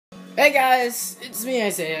Hey guys, it's me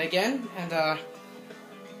Isaiah again, and I'm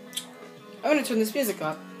gonna turn this music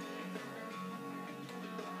up.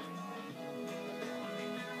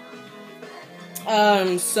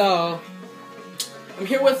 So I'm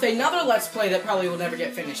here with another Let's Play that probably will never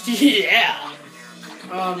get finished. Yeah!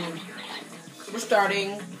 We're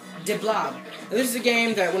starting Blob. Now, this is a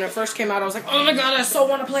game that when it first came out I was like, oh my god, I so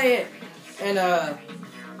want to play it! And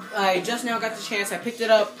I just now got the chance. I picked it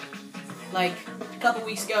up like a couple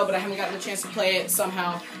weeks ago, but I haven't gotten the chance to play it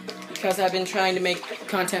somehow because I've been trying to make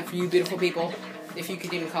content for you beautiful people, if you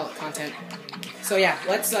could even call it content. So yeah,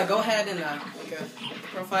 let's go ahead and make a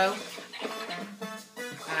profile.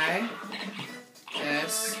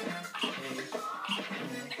 I-S-A.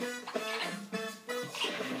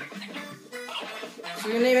 So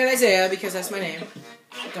we're gonna name it Isaiah because that's my name.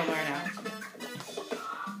 Don't worry now.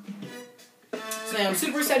 So I'm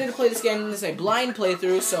super excited to play this game. This is a blind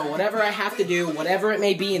playthrough, so whatever I have to do, whatever it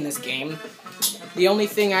may be in this game, the only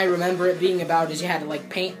thing I remember it being about is you had to, like,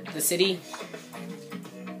 paint the city.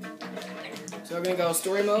 So we're gonna go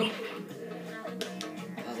story mode.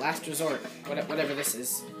 Last resort. Whatever this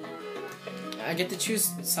is. I get to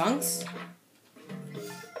choose songs?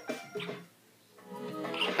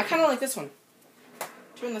 I kinda like this one.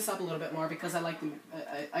 Turn this up a little bit more because I like the...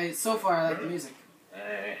 so far, I like the music.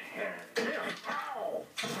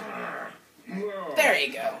 There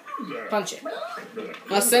you go. Punch it.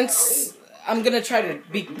 Since I'm gonna try to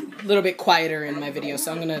be a little bit quieter in my video,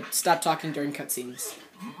 so I'm gonna stop talking during cutscenes.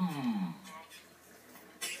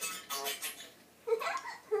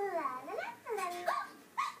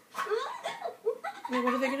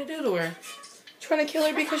 What are they gonna do to her? Trying to kill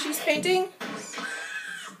her because she's painting?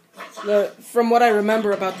 From what I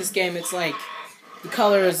remember about this game, it's like the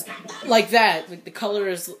color is like that. Like the color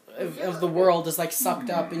is of the world is like sucked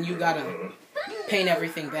up, and you gotta paint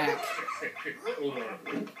everything back.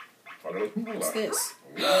 What's this?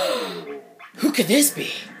 Who could this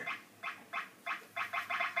be?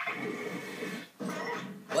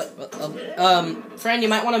 What? Friend, you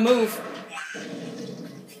might want to move.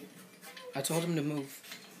 I told him to move.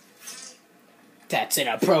 That's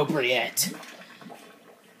inappropriate.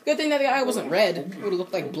 Good thing that the eye wasn't red. It would have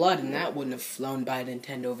looked like blood, and that wouldn't have flown by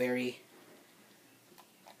Nintendo very...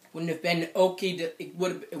 Wouldn't have been it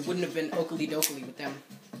wouldn't have been okily dokily with them.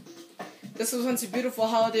 This was once a beautiful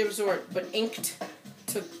holiday resort, but inked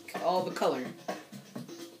took all the color.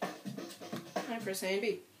 Alright, press A and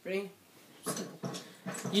B. Pretty simple.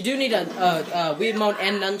 You do need a Wii remote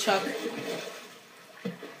and nunchuck.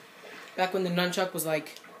 Back when the nunchuck was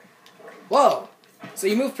like, whoa! So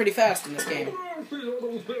you move pretty fast in this game.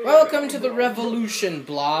 Welcome to the revolution,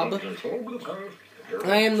 Blob.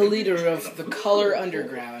 I am the leader of the Color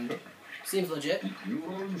Underground. Seems legit.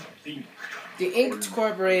 The Inked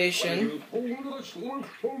Corporation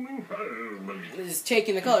is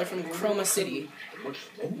taking the color from Chroma City.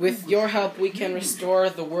 With your help, we can restore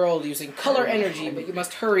the world using color energy, but you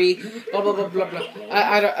must hurry. Blah blah blah blah blah.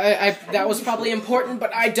 That was probably important,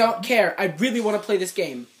 but I don't care. I really want to play this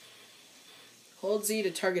game. Hold Z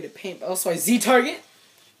to target a paint. Also, I Z target,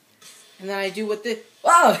 and then I do what the.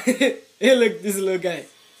 Wow! Hey, look, this is a little guy.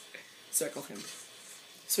 Circle him.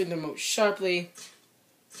 Swing the remote sharply.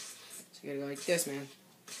 So you gotta go like this, man.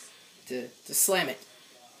 To slam it.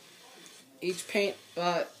 Each paint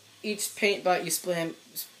bot you Each paint bot you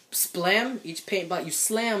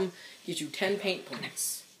slam gives you 10 paint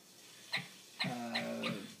points.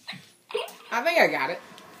 I think I got it.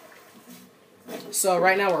 So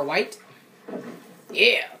right now we're white.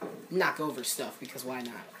 Yeah! Knock over stuff, because why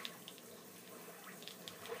not?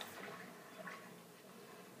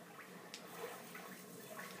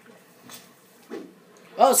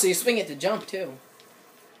 Oh, so you swing it to jump, too.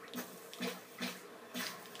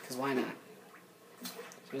 Because why not?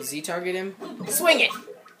 So Z target him. Swing it!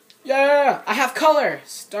 Yeah! I have color!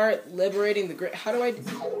 Start liberating the grid. How do I...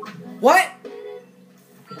 What?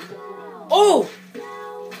 Oh!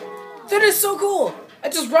 That is so cool! I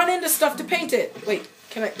just run into stuff to paint it. Wait,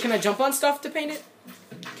 can I jump on stuff to paint it?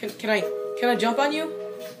 Can I jump on you?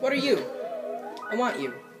 What are you? I want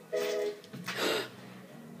you.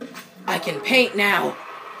 I can paint now.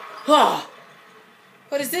 Oh,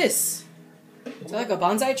 what is this? Is that like a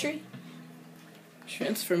bonsai tree?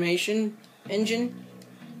 Transformation engine.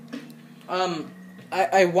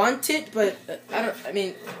 I want it, but I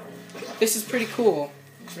mean, this is pretty cool,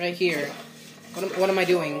 right here. What am I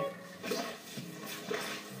doing?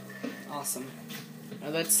 Awesome. Now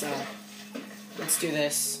let's do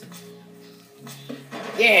this.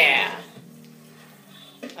 Yeah.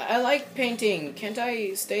 I like painting. Can't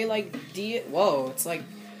I stay like D? Whoa! It's like,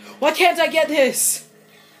 why can't I get this?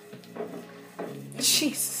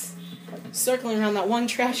 Jesus. circling around that one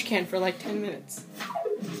trash can for like 10 minutes.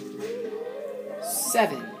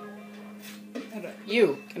 7.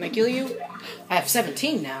 You, can I kill you? I have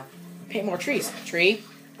 17 now. Paint more trees. Tree.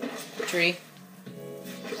 Tree.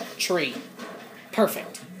 Tree.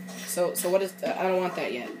 Perfect. So what is... I don't want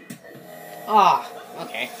that yet. Ah,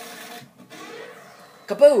 okay.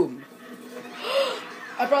 Kaboom!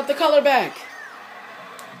 I brought the color back!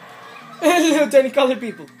 Little tiny colored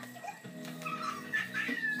people.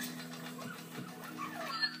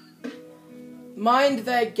 Mind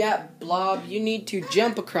that gap, Blob. You need to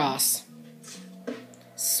jump across.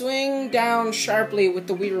 Swing down sharply with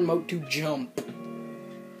the Wii remote to jump.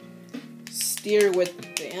 Steer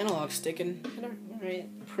with the analog stick and... Alright.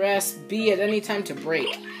 Press B at any time to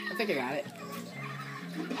brake. I think I got it.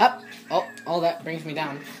 Hup. Oh, all that brings me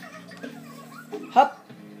down. Hup.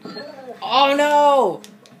 Oh no!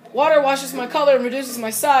 Water washes my color and reduces my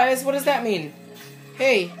size. What does that mean?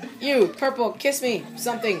 Hey, you, purple, kiss me.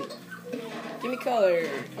 Something. Give me color.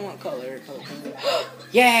 I want color. Color.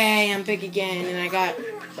 Yay, I'm big again, and I got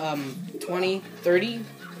 20, 30.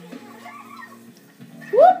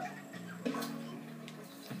 Whoop!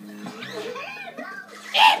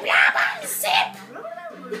 Hey, Blob, I'm Zip!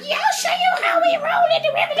 I'll show you how we roll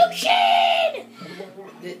into revolution!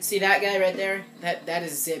 See that guy right there? That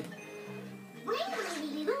is Zip.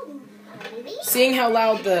 Seeing how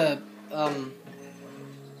loud the,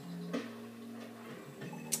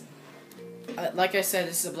 like I said,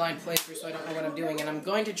 this is a blind playthrough, so I don't know what I'm doing, and I'm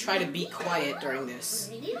going to try to be quiet during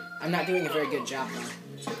this. I'm not doing a very good job, though.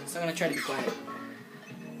 So I'm going to try to be quiet.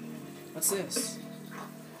 What's this?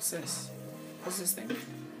 What's this? What's this thing?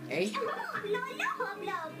 Hey?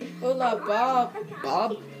 Hola, Bob.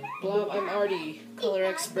 Bob? Blob, I'm already color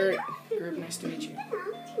expert. Group, nice to meet you.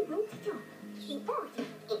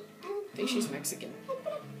 I think she's Mexican.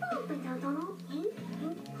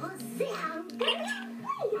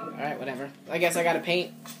 Alright, whatever. I guess I gotta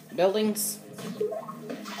paint buildings.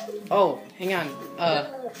 Oh, hang on.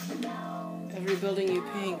 Every building you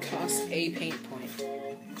paint costs a paint point.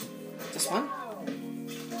 This one?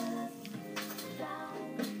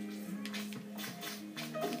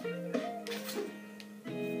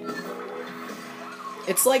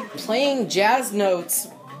 It's like playing jazz notes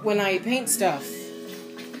when I paint stuff.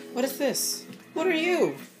 What is this? What are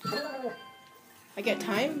you? I get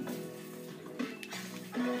time?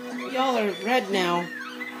 Y'all are red now.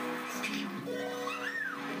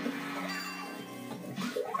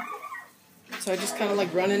 So I just kind of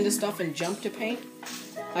like run into stuff and jump to paint.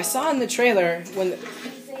 I saw in the trailer when...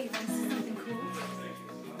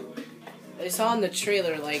 I saw in the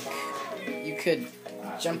trailer like you could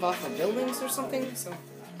jump off of buildings or something. So,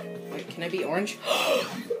 wait, can I be orange?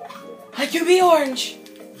 I can be orange!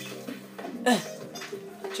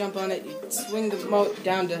 Jump on it, you swing the remote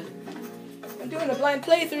down to... I'm doing a blind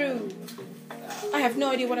playthrough! I have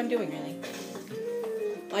no idea what I'm doing, really.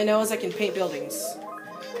 All I know is I can paint buildings.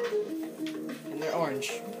 And they're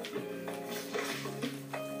orange.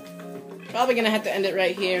 Probably gonna have to end it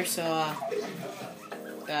right here, so,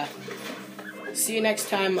 see you next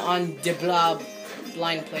time on the Blob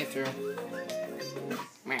blind playthrough.